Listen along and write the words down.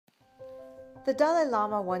The Dalai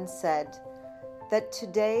Lama once said that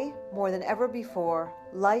today, more than ever before,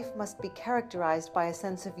 life must be characterized by a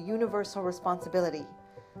sense of universal responsibility,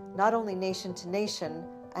 not only nation to nation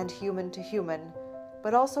and human to human,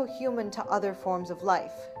 but also human to other forms of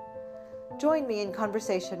life. Join me in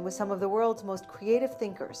conversation with some of the world's most creative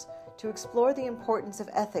thinkers to explore the importance of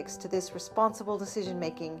ethics to this responsible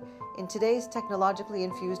decision-making in today's technologically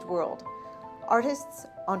infused world. Artists,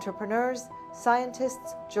 entrepreneurs,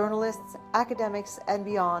 scientists, journalists, academics, and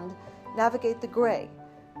beyond navigate the gray,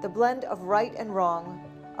 the blend of right and wrong,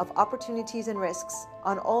 of opportunities and risks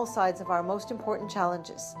on all sides of our most important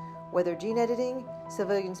challenges, whether gene editing,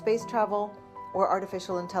 civilian space travel, or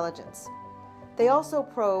artificial intelligence. They also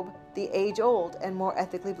probe the age-old and more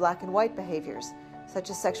ethically black and white behaviors, such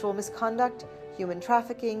as sexual misconduct, human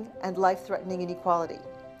trafficking, and life-threatening inequality.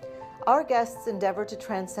 Our guests endeavor to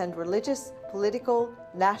transcend religious, political,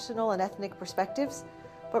 national, and ethnic perspectives,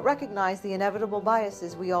 but recognize the inevitable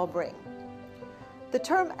biases we all bring. The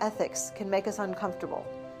term ethics can make us uncomfortable.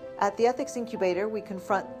 At the Ethics Incubator, we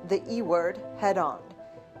confront the E word head-on.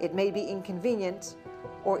 It may be inconvenient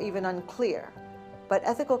or even unclear, but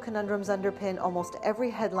ethical conundrums underpin almost every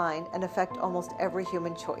headline and affect almost every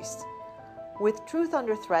human choice. With truth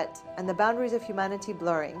under threat and the boundaries of humanity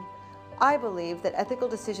blurring, I believe that ethical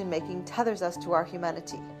decision-making tethers us to our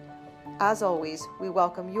humanity. As always, we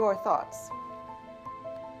welcome your thoughts.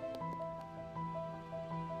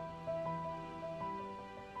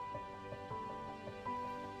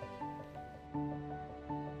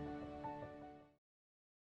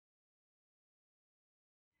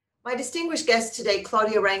 My distinguished guest today,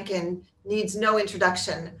 Claudia Rankine, needs no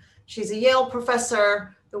introduction. She's a Yale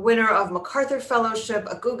professor, the winner of MacArthur Fellowship,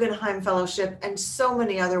 a Guggenheim Fellowship, and so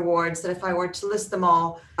many other awards that if I were to list them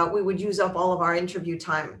all, we would use up all of our interview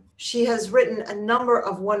time. She has written a number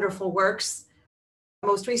of wonderful works,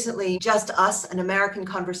 most recently, Just Us, an American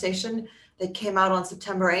Conversation, that came out on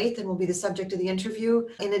September 8th and will be the subject of the interview,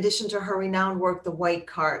 in addition to her renowned work, The White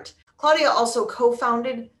Card. Claudia also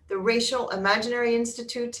co-founded the Racial Imaginary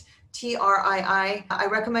Institute, TRII. I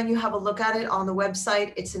recommend you have a look at it on the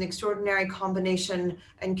website. It's an extraordinary combination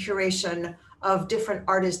and curation of different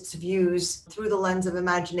artists' views through the lens of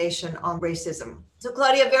imagination on racism. So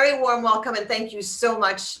Claudia, very warm welcome and thank you so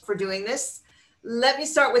much for doing this. Let me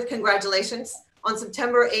start with congratulations. On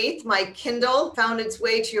September 8th, my Kindle found its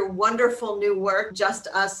way to your wonderful new work, Just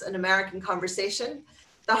Us, an American Conversation.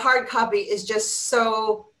 The hard copy is just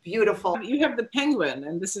so beautiful. You have the penguin,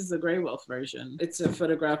 and this is the Grey Wolf version. It's a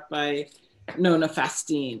photograph by Nona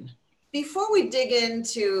Fastine. Before we dig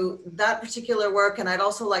into that particular work, and I'd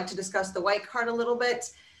also like to discuss the White Card a little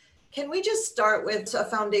bit, can we just start with a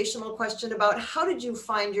foundational question about how did you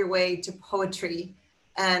find your way to poetry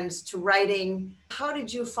and to writing? How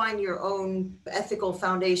did you find your own ethical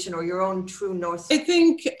foundation or your own true north? I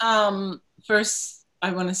think first, I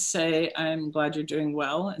want to say I'm glad you're doing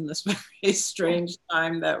well in this very strange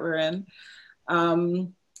time that we're in.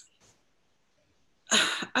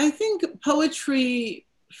 I think poetry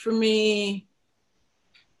for me,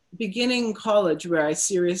 beginning college where I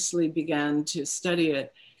seriously began to study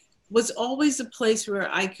it, was always a place where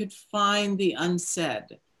I could find the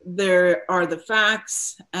unsaid. There are the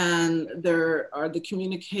facts and there are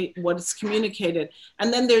what is communicated.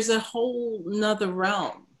 And then there's a whole nother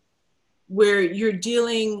realm where you're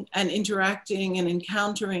dealing and interacting and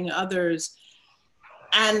encountering others,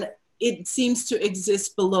 and it seems to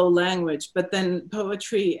exist below language, but then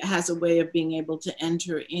poetry has a way of being able to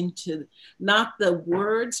enter into not the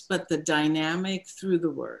words, but the dynamic through the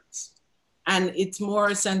words. And it's more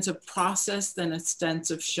a sense of process than a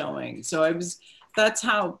sense of showing. So that's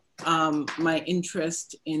how my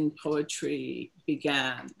interest in poetry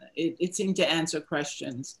began. It seemed to answer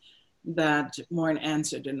questions that weren't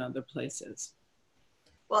answered in other places.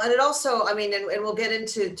 Well, and it also, I mean, and we'll get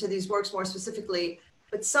into these works more specifically,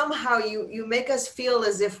 but somehow you make us feel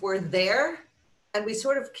as if we're there and we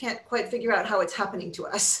sort of can't quite figure out how it's happening to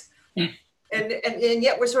us. And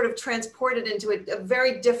yet we're sort of transported into a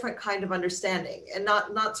very different kind of understanding and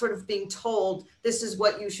not sort of being told this is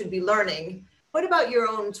what you should be learning. What about your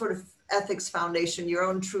own sort of ethics foundation, your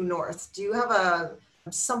own true north? Do you have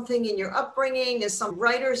something in your upbringing, is some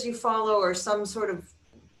writers you follow, or some sort of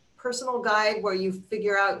personal guide where you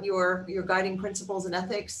figure out your guiding principles and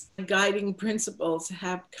ethics? Guiding principles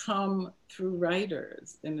have come through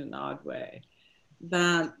writers in an odd way,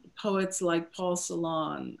 that poets like Paul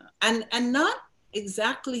Celan, and not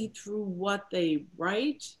exactly through what they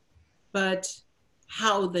write, but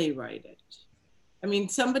how they write it. I mean,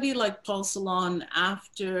 somebody like Paul Celan,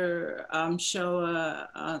 after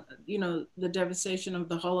Shoah, the devastation of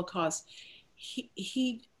the Holocaust,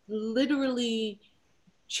 he literally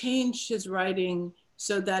changed his writing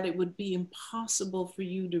so that it would be impossible for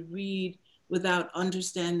you to read without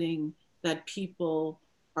understanding that people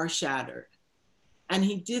are shattered. And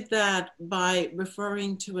he did that by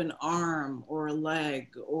referring to an arm or a leg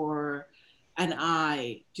or an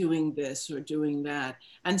eye doing this or doing that.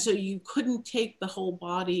 And so you couldn't take the whole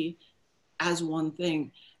body as one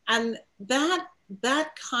thing. And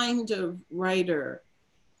that kind of writer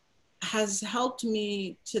has helped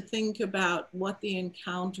me to think about what the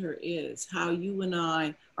encounter is, how you and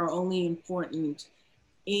I are only important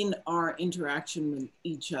in our interaction with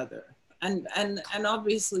each other. And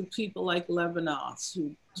obviously people like Levinas,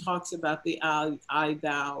 who talks about the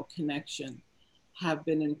I-thou connection, have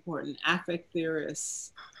been important. Affect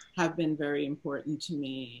theorists have been very important to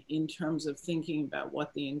me in terms of thinking about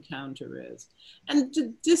what the encounter is. And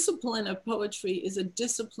the discipline of poetry is a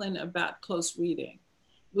discipline about close reading,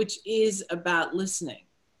 which is about listening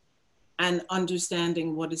and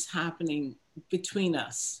understanding what is happening between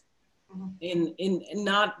us in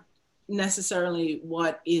not necessarily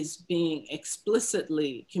what is being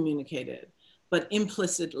explicitly communicated, but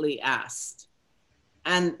implicitly asked.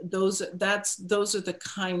 And those are the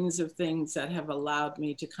kinds of things that have allowed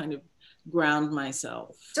me to kind of ground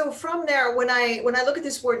myself. So from there, when I look at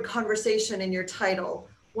this word conversation in your title,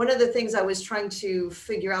 one of the things I was trying to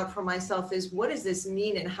figure out for myself is, what does this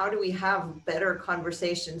mean, and how do we have better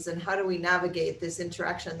conversations, and how do we navigate this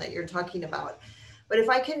interaction that you're talking about? But if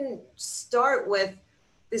I can start with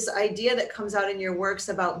this idea that comes out in your works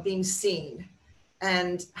about being seen,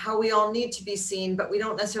 and how we all need to be seen, but we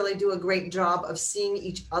don't necessarily do a great job of seeing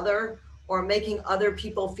each other or making other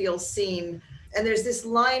people feel seen. And there's this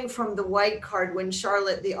line from the White Card when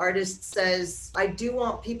Charlotte, the artist, says, "I do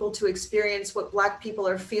want people to experience what Black people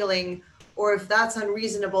are feeling, or if that's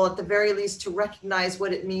unreasonable, at the very least to recognize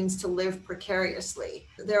what it means to live precariously."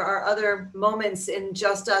 There are other moments in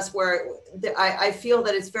Just Us where I feel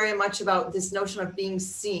that it's very much about this notion of being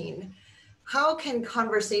seen. How can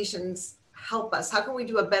conversations help us? How can we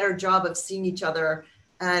do a better job of seeing each other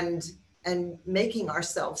and making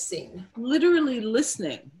ourselves seen? Literally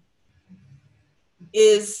listening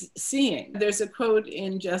is seeing. There's a quote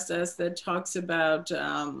in Just Us that talks about,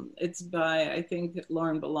 it's by, I think,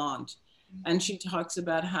 Lauren Ballant, and she talks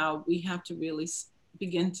about how we have to really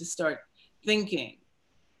begin to start thinking,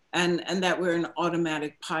 and that we're an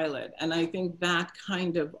automatic pilot. And I think that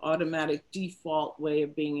kind of automatic default way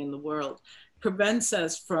of being in the world prevents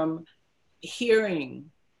us from hearing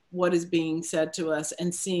what is being said to us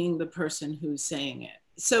and seeing the person who's saying it.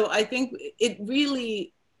 So I think it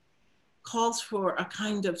really calls for a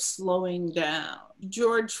kind of slowing down.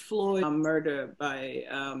 George Floyd murder by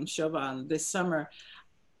Chauvin this summer,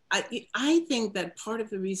 I think that part of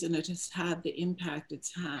the reason it has had the impact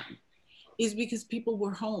it's had is because people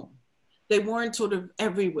were home. They weren't sort of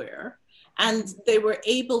everywhere. And they were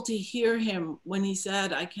able to hear him when he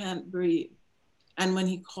said, "I can't breathe." And when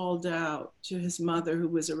he called out to his mother, who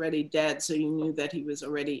was already dead, so you knew that he was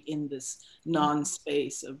already in this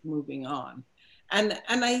non-space of moving on. And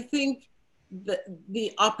I think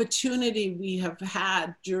the opportunity we have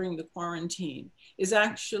had during the quarantine is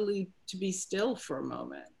actually to be still for a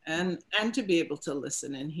moment and to be able to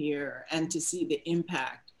listen and hear and to see the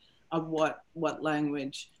impact of what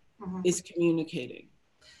language is communicating.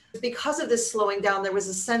 Because of this slowing down, there was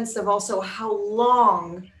a sense of also how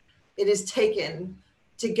long it is taken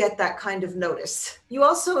to get that kind of notice. You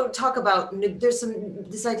also talk about, there's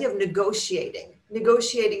this idea of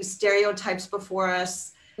negotiating stereotypes before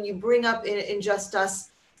us. You bring up in Just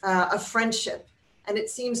Us a friendship, and it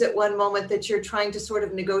seems at one moment that you're trying to sort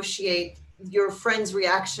of negotiate your friend's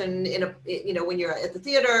reaction when you're at the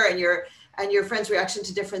theater, and your friend's reaction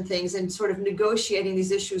to different things, and sort of negotiating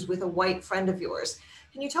these issues with a white friend of yours.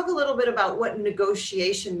 Can you talk a little bit about what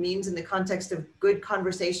negotiation means in the context of good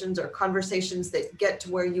conversations, or conversations that get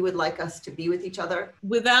to where you would like us to be with each other?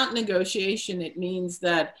 Without negotiation, it means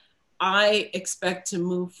that I expect to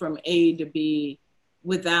move from A to B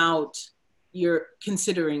without your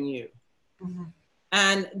considering you. Mm-hmm.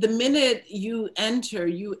 And the minute you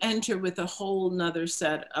enter with a whole nother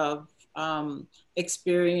set of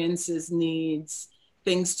experiences, needs,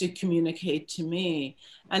 things to communicate to me.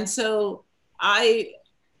 And so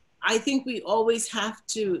I think we always have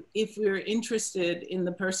to, if we're interested in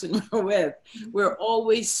the person we're with, we're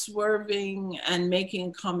always swerving and making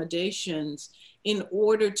accommodations in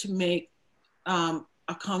order to make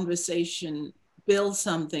a conversation build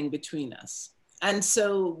something between us. And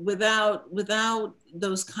so without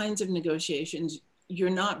those kinds of negotiations, you're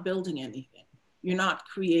not building anything. You're not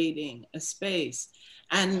creating a space.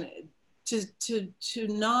 And to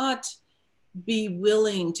not be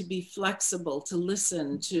willing to be flexible, to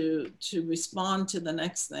listen, to respond to the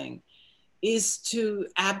next thing, is to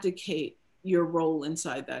abdicate your role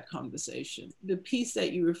inside that conversation. The piece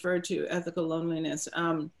that you referred to, ethical loneliness,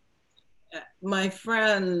 my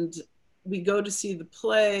friend, we go to see the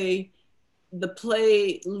play. The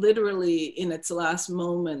play literally in its last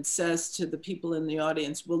moment says to the people in the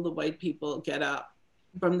audience, will the white people get up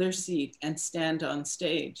from their seat and stand on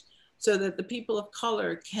stage, so that the people of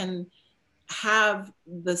color can have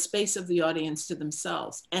the space of the audience to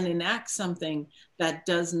themselves and enact something that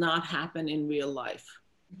does not happen in real life.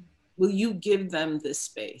 Will you give them this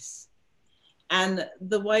space? And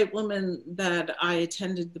the white woman that I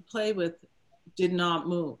attended the play with did not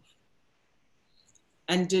move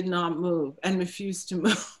and did not move and refused to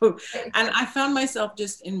move. And I found myself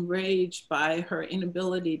just enraged by her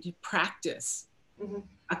inability to practice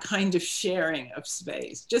a kind of sharing of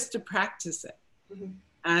space, just to practice it.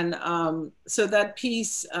 And so that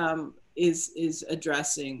piece is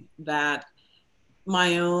addressing that,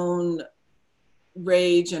 my own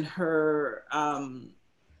rage and her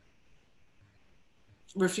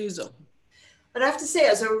refusal. But I have to say,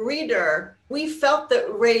 as a reader, we felt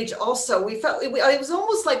that rage also. We felt it was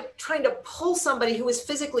almost like trying to pull somebody who was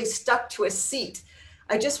physically stuck to a seat.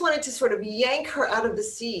 I just wanted to sort of yank her out of the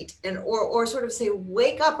seat and or sort of say,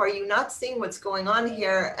 wake up, are you not seeing what's going on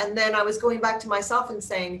here? And then I was going back to myself and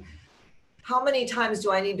saying, how many times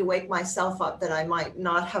do I need to wake myself up that I might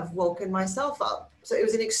not have woken myself up? So it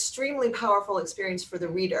was an extremely powerful experience for the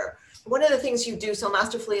reader. One of the things you do so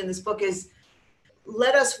masterfully in this book is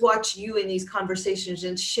let us watch you in these conversations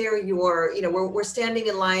and share your, we're standing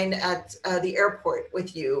in line at the airport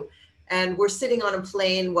with you, and we're sitting on a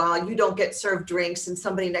plane while you don't get served drinks and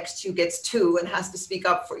somebody next to you gets two and has to speak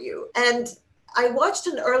up for you. And I watched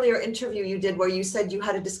an earlier interview you did where you said you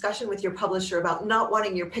had a discussion with your publisher about not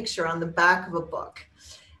wanting your picture on the back of a book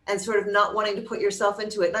and sort of not wanting to put yourself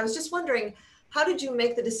into it. And I was just wondering, how did you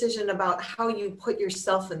make the decision about how you put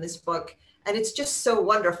yourself in this book? And it's just so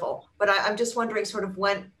wonderful. But I'm just wondering sort of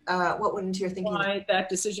what went into your thinking? Why that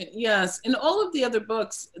decision? Yes. In all of the other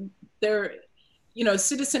books,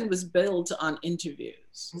 Citizen was built on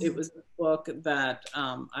interviews. It was a book that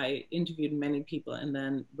I interviewed many people and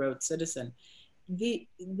then wrote Citizen.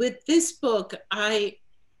 With this book,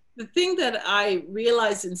 the thing that I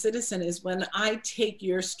realized in Citizen is when I take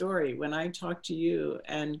your story, when I talk to you,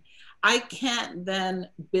 and I can't then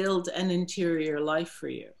build an interior life for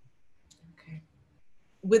you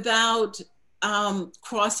without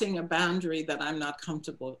crossing a boundary that I'm not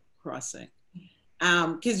comfortable crossing.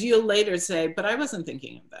 Because you'll later say, but I wasn't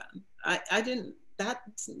thinking of that. I didn't,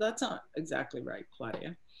 that's not exactly right,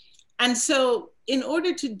 Claudia. And so in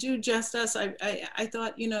order to do justice, I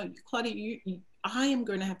thought, Claudia, I am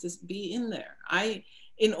going to have to be in there.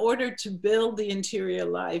 In order to build the interior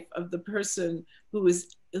life of the person who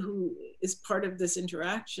is part of this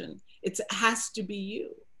interaction, it has to be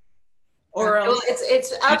you. Or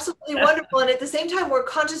it's absolutely wonderful. And at the same time, we're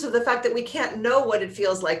conscious of the fact that we can't know what it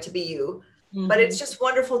feels like to be you. But it's just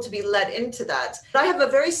wonderful to be let into that. I have a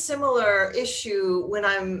very similar issue when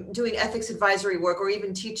I'm doing ethics advisory work or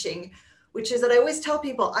even teaching, which is that I always tell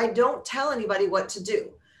people, I don't tell anybody what to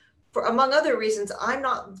do. For among other reasons, I'm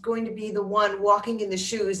not going to be the one walking in the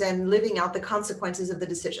shoes and living out the consequences of the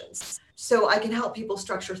decisions. So I can help people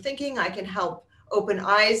structure thinking, I can help open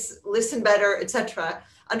eyes, listen better, etc.,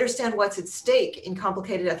 understand what's at stake in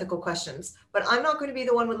complicated ethical questions. But I'm not going to be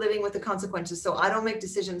the one living with the consequences, so I don't make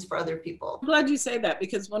decisions for other people. I'm glad you say that,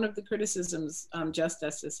 because one of the criticisms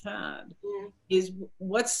Justice has had is,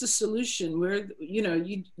 what's the solution? Where,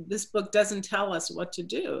 this book doesn't tell us what to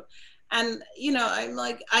do. And, I'm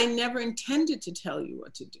like, I never intended to tell you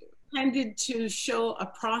what to do. I intended to show a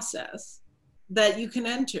process that you can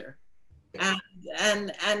enter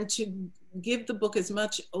and to give the book as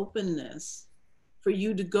much openness for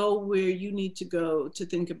you to go where you need to go to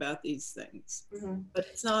think about these things. But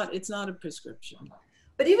it's not a prescription.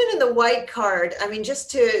 But even in the white card, I mean,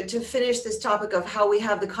 just to finish this topic of how we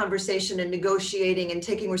have the conversation and negotiating and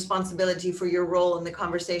taking responsibility for your role in the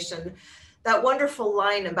conversation, that wonderful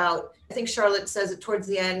line about, I think Charlotte says it towards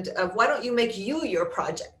the end, of why don't you make you your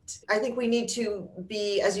project? I think we need to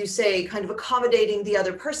be, as you say, kind of accommodating the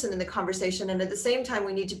other person in the conversation. And at the same time,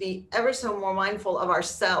 we need to be ever so more mindful of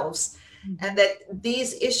ourselves, and that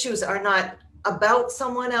these issues are not about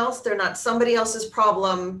someone else. They're not somebody else's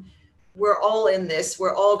problem. We're all in this.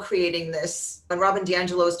 We're all creating this. In Robin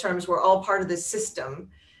DiAngelo's terms, we're all part of this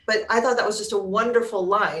system. But I thought that was just a wonderful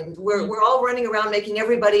line. We're all running around making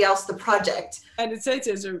everybody else the project. And it says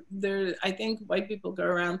I think white people go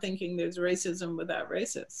around thinking there's racism without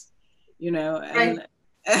racists, and right.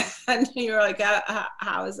 And you're like,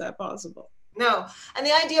 how is that possible? No. And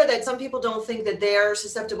the idea that some people don't think that they're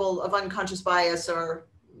susceptible of unconscious bias or,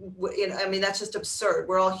 you know, I mean, that's just absurd.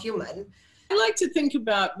 We're all human. I like to think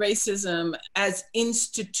about racism as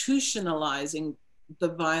institutionalizing the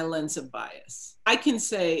violence of bias. I can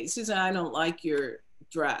say, Susan, I don't like your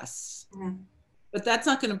dress, but that's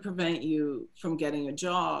not going to prevent you from getting a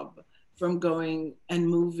job, from going and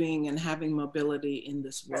moving and having mobility in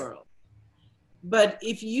this world. But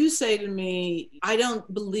if you say to me, I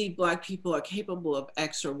don't believe Black people are capable of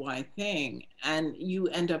X or Y thing, and you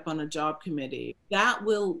end up on a job committee, that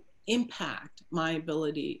will impact my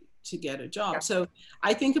ability to get a job. So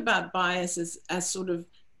I think about bias as sort of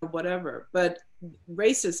whatever, but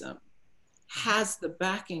racism has the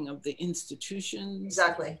backing of the institutions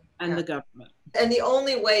Exactly. and the government. And the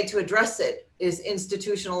only way to address it is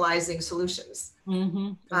institutionalizing solutions.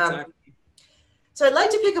 Exactly. So I'd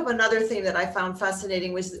like to pick up another thing that I found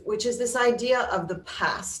fascinating, which is this idea of the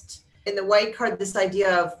past. In the white card, this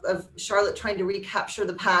idea of Charlotte trying to recapture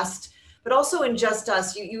the past, but also in Just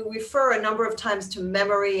Us, you refer a number of times to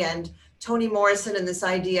memory and Toni Morrison and this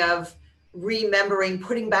idea of remembering,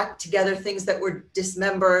 putting back together things that were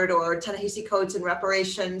dismembered, or Ta-Nehisi Coates and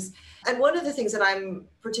reparations. And one of the things that I'm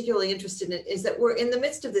particularly interested in is that we're in the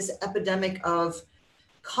midst of this epidemic of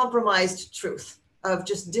compromised truth, of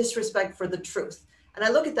just disrespect for the truth. And I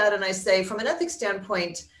look at that and I say, from an ethics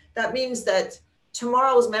standpoint, that means that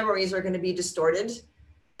tomorrow's memories are going to be distorted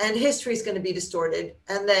and history is going to be distorted.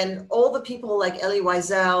 And then all the people like Elie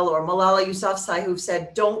Wiesel or Malala Yousafzai who've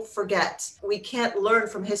said, don't forget. We can't learn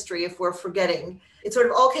from history if we're forgetting. It sort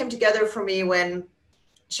of all came together for me when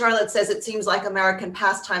Charlotte says it seems like American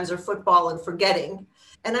pastimes are football and forgetting.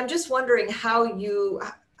 And I'm just wondering how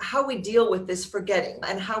we deal with this forgetting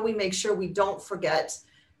and how we make sure we don't forget,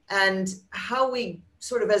 and how we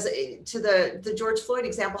sort of, to the George Floyd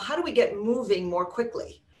example, how do we get moving more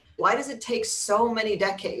quickly? Why does it take so many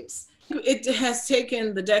decades? It has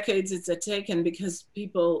taken the decades it's taken because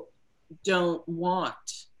people don't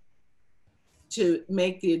want to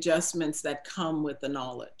make the adjustments that come with the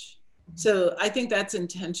knowledge. So I think that's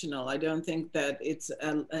intentional. I don't think that it's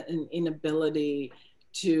an inability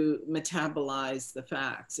to metabolize the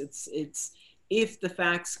facts. It's if the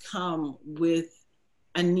facts come with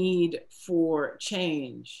a need for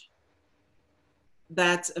change,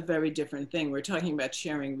 that's a very different thing. We're talking about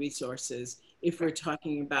sharing resources if we're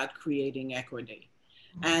talking about creating equity.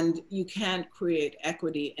 And you can't create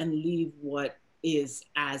equity and leave what is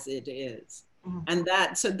as it is. And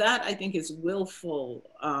that I think is willful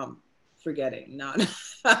forgetting, not.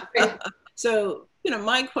 So,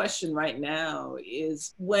 my question right now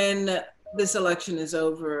is, when this election is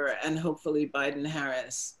over and hopefully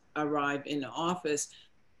Biden-Harris arrive in office,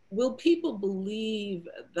 will people believe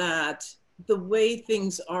that the way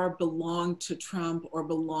things are belong to Trump or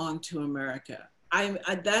belong to America?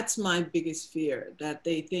 That's my biggest fear, that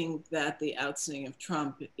they think that the ousting of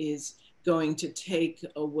Trump is going to take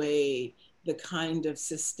away the kind of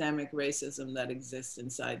systemic racism that exists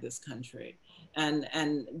inside this country and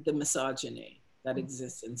the misogyny that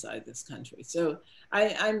exists inside this country. So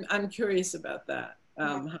I'm curious about that,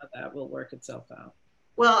 how that will work itself out.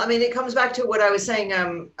 Well, I mean, it comes back to what I was saying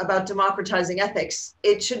about democratizing ethics.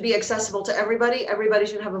 It should be accessible to everybody. Everybody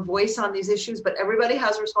should have a voice on these issues, but everybody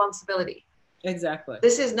has responsibility. Exactly.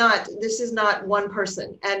 This is not one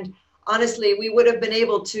person. And honestly, we would have been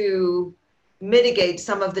able to mitigate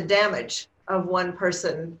some of the damage of one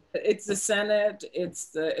person. It's the Senate, it's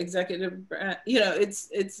the executive,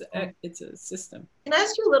 it's a system. Can I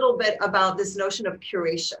ask you a little bit about this notion of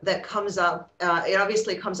curation that comes up? It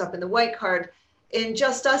obviously comes up in the white card. In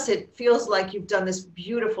Just Us, it feels like you've done this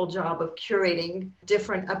beautiful job of curating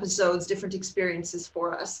different episodes, different experiences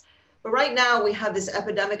for us. But right now we have this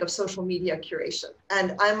epidemic of social media curation.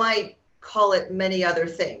 And I might call it many other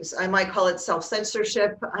things. I might call it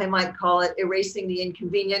self-censorship. I might call it erasing the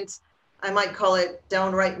inconvenience. I might call it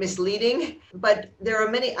downright misleading. But there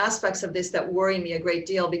are many aspects of this that worry me a great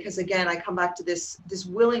deal because, again, I come back to this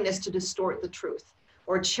willingness to distort the truth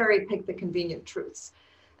or cherry pick the convenient truths.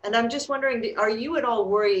 And I'm just wondering, are you at all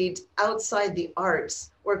worried outside the arts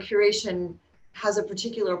where curation has a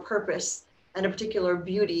particular purpose and a particular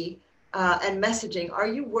beauty and messaging? Are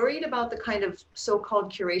you worried about the kind of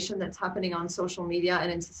so-called curation that's happening on social media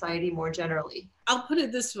and in society more generally? I'll put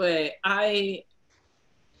it this way. I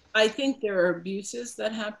think there are abuses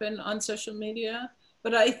that happen on social media,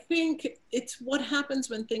 but I think it's what happens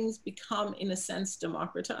when things become, in a sense,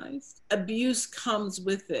 democratized. Abuse comes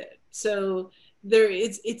with it. So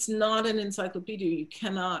it's not an encyclopedia. You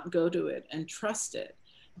cannot go to it and trust it.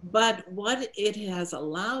 But what it has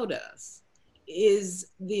allowed us is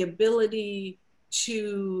the ability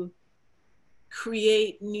to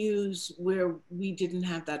create news where we didn't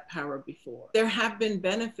have that power before. There have been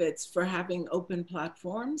benefits for having open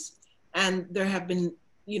platforms, and there have been,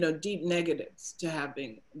 deep negatives to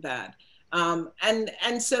having that.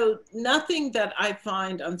 And so nothing that I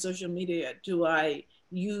find on social media do I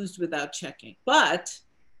use without checking. But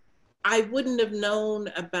I wouldn't have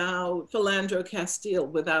known about Philandro Castile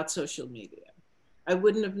without social media. I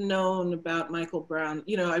wouldn't have known about Michael Brown.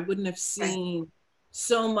 I wouldn't have seen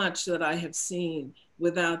so much that I have seen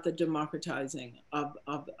without the democratizing of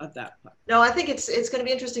that platform. No, I think it's going to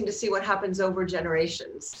be interesting to see what happens over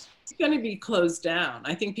generations. It's going to be closed down.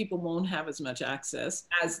 I think people won't have as much access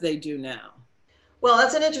as they do now. Well,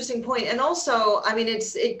 that's an interesting point. And also, I mean,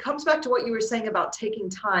 it comes back to what you were saying about taking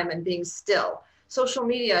time and being still. Social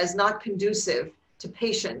media is not conducive to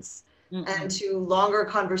patience and to longer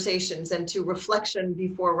conversations and to reflection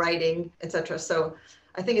before writing, etc. So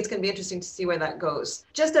I think it's going to be interesting to see where that goes.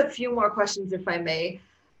 Just a few more questions, if I may.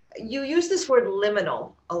 You use this word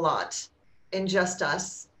liminal a lot in Just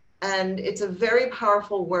Us, and it's a very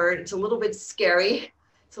powerful word. It's a little bit scary.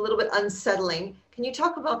 It's a little bit unsettling. Can you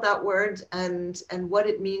talk about that word and what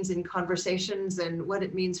it means in conversations and what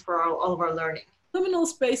it means for all of our learning? Liminal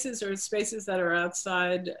spaces are spaces that are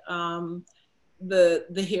outside the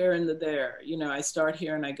here and the there. I start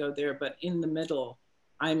here and I go there, but in the middle,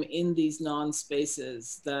 I'm in these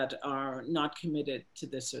non-spaces that are not committed to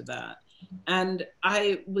this or that. And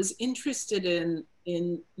I was interested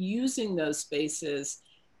in using those spaces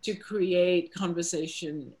to create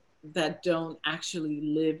conversation that don't actually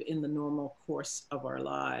live in the normal course of our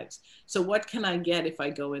lives. So what can I get if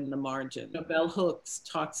I go in the margin? Bell Hooks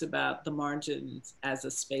talks about the margins as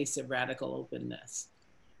a space of radical openness.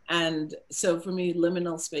 And so for me,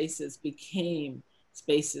 liminal spaces became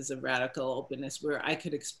spaces of radical openness where I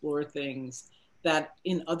could explore things that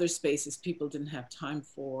in other spaces people didn't have time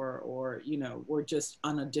for, or were just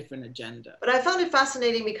on a different agenda. But I found it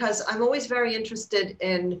fascinating because I'm always very interested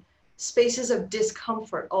in spaces of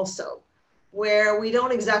discomfort also, where we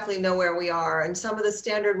don't exactly know where we are and some of the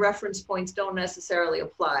standard reference points don't necessarily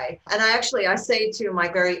apply. And I say to my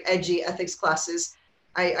very edgy ethics classes,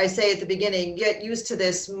 I say at the beginning, get used to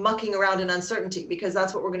this mucking around in uncertainty, because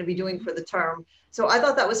that's what we're going to be doing for the term. So I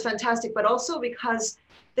thought that was fantastic, but also because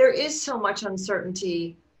there is so much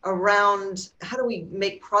uncertainty around how do we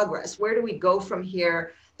make progress? Where do we go from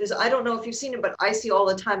here? I don't know if you've seen it, but I see all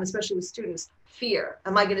the time, especially with students, fear.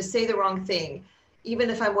 Am I going to say the wrong thing? Even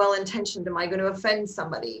if I'm well-intentioned, am I going to offend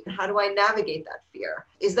somebody? How do I navigate that fear?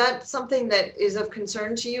 Is that something that is of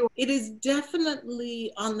concern to you? It is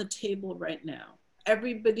definitely on the table right now.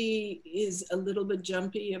 Everybody is a little bit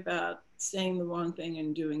jumpy about saying the wrong thing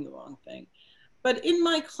and doing the wrong thing. But in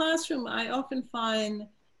my classroom, I often find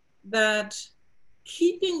that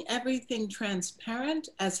keeping everything transparent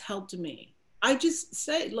has helped me. I just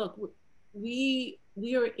say, look, we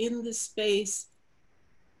are in the space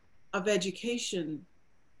of education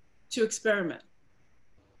to experiment.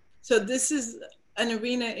 So this is an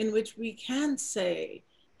arena in which we can say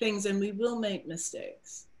things and we will make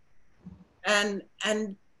mistakes. And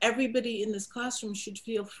everybody in this classroom should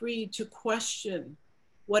feel free to question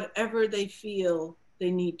whatever they feel they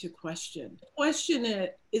need to question. Question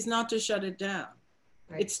it is not to shut it down.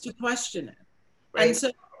 Right. It's to question it. Right. And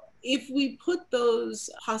so if we put those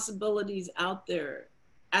possibilities out there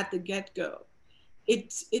at the get-go,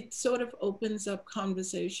 it sort of opens up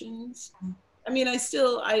conversations. I mean,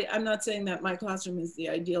 I'm not saying that my classroom is the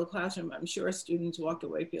ideal classroom. I'm sure students walk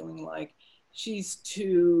away feeling like she's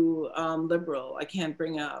too liberal. I can't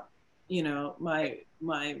bring up,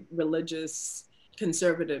 my religious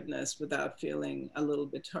conservativeness without feeling a little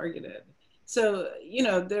bit targeted. So,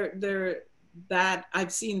 that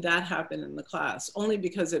I've seen that happen in the class only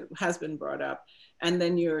because it has been brought up. And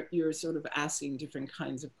then you're sort of asking different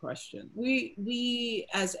kinds of questions. We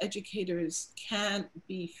as educators can't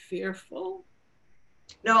be fearful.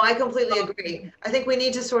 No, I completely agree. I think we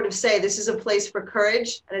need to sort of say this is a place for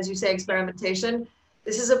courage. And as you say, experimentation.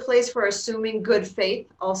 This is a place for assuming good faith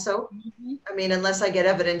also. Mm-hmm. I mean, unless I get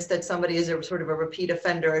evidence that somebody is a sort of a repeat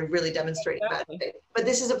offender and really demonstrating bad faith. But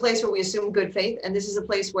this is a place where we assume good faith. And this is a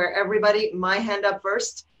place where everybody, my hand up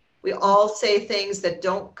first, we all say things that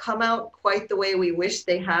don't come out quite the way we wish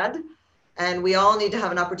they had. And we all need to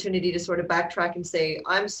have an opportunity to sort of backtrack and say,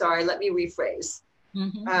 I'm sorry, let me rephrase.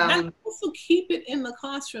 Mm-hmm. And also keep it in the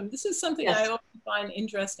classroom. This is something I often find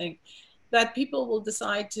interesting, that people will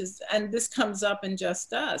decide to, and this comes up in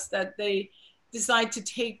Just Us, that they decide to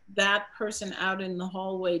take that person out in the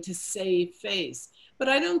hallway to save face. But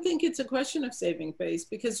I don't think it's a question of saving face,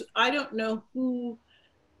 because I don't know who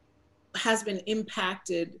has been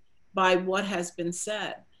impacted by what has been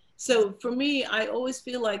said. So for me, I always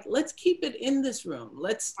feel like, let's keep it in this room.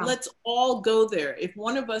 Let's all go there. If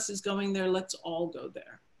one of us is going there, let's all go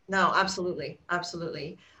there. No, absolutely.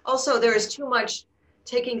 Absolutely. Also, there is too much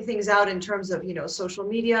taking things out in terms of, social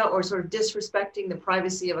media, or sort of disrespecting the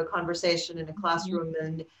privacy of a conversation in a classroom.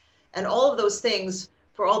 And all of those things,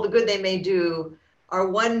 for all the good they may do, are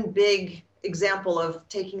one big example of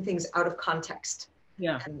taking things out of context.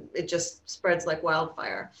 Yeah. And it just spreads like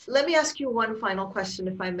wildfire. Let me ask you one final question,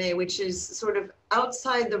 if I may, which is sort of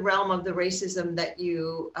outside the realm of the racism that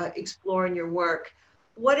you explore in your work.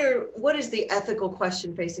 What is the ethical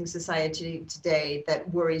question facing society today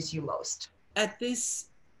that worries you most? At this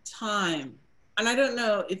time, and I don't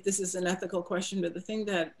know if this is an ethical question, but the thing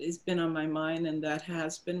that has been on my mind and that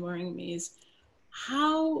has been worrying me is,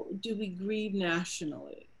 how do we grieve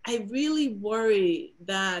nationally? I really worry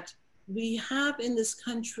that we have in this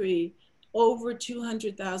country over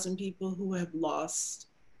 200,000 people who have lost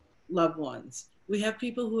loved ones. We have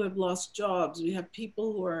people who have lost jobs. We have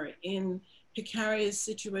people who are in precarious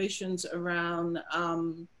situations around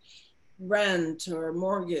rent or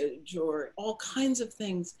mortgage or all kinds of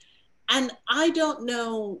things. And I don't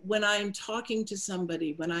know, when I'm talking to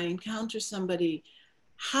somebody, when I encounter somebody,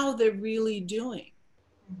 how they're really doing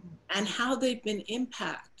and how they've been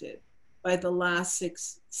impacted by the last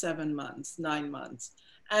 6, 7 months, 9 months.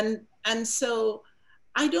 And so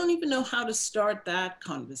I don't even know how to start that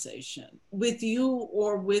conversation with you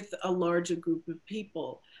or with a larger group of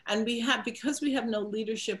people. And because we have no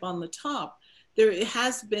leadership on the top, there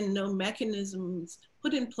has been no mechanisms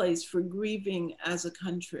put in place for grieving as a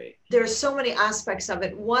country. There's so many aspects of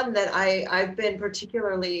it. One that I've been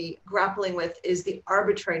particularly grappling with is the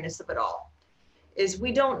arbitrariness of it all. Is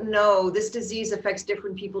we don't know, this disease affects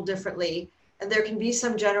different people differently. And there can be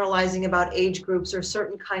some generalizing about age groups or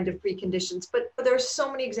certain kind of preconditions, but there's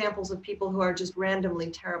so many examples of people who are just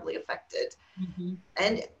randomly terribly affected,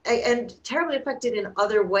 and terribly affected in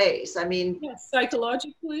other ways. I mean,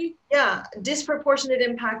 psychologically. Yeah, disproportionate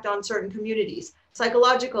impact on certain communities,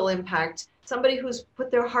 psychological impact. Somebody who's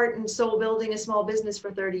put their heart and soul building a small business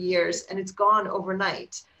for 30 years and it's gone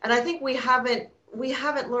overnight. And I think we haven't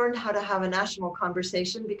learned how to have a national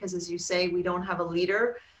conversation because, as you say, we don't have a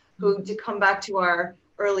leader who, to come back to our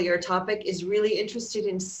earlier topic, is really interested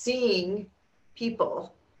in seeing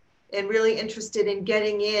people and really interested in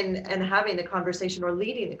getting in and having the conversation or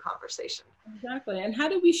leading the conversation. Exactly. And how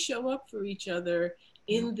do we show up for each other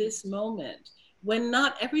in this moment when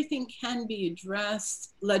not everything can be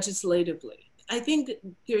addressed legislatively? I think that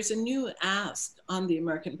there's a new ask on the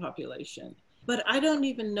American population, but I don't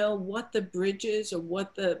even know what the bridge is or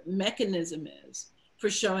what the mechanism is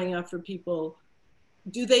for showing up for people.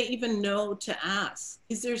 Do they even know to ask?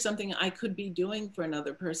 Is there something I could be doing for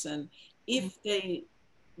another person if they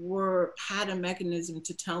had a mechanism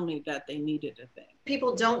to tell me that they needed a thing?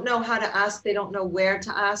 People don't know how to ask. They don't know where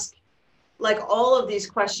to ask. Like all of these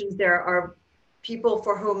questions, there are people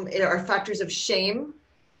for whom it are factors of shame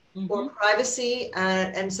or privacy.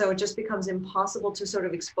 And so it just becomes impossible to sort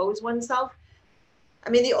of expose oneself. I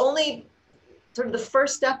mean, the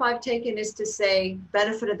first step I've taken is to say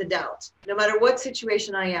benefit of the doubt. No matter what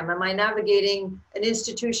situation I am I navigating an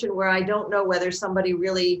institution where I don't know whether somebody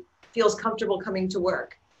really feels comfortable coming to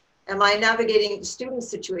work? Am I navigating student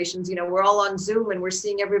situations? We're all on Zoom and we're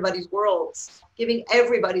seeing everybody's worlds, giving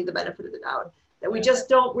everybody the benefit of the doubt, that we just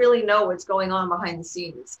don't really know what's going on behind the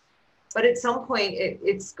scenes. But at some point,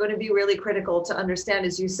 it's going to be really critical to understand,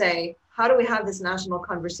 as you say, how do we have this national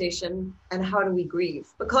conversation and how do we grieve?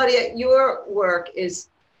 But Claudia, your work is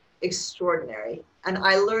extraordinary and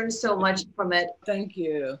I learned so much from it. Thank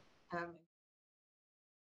you.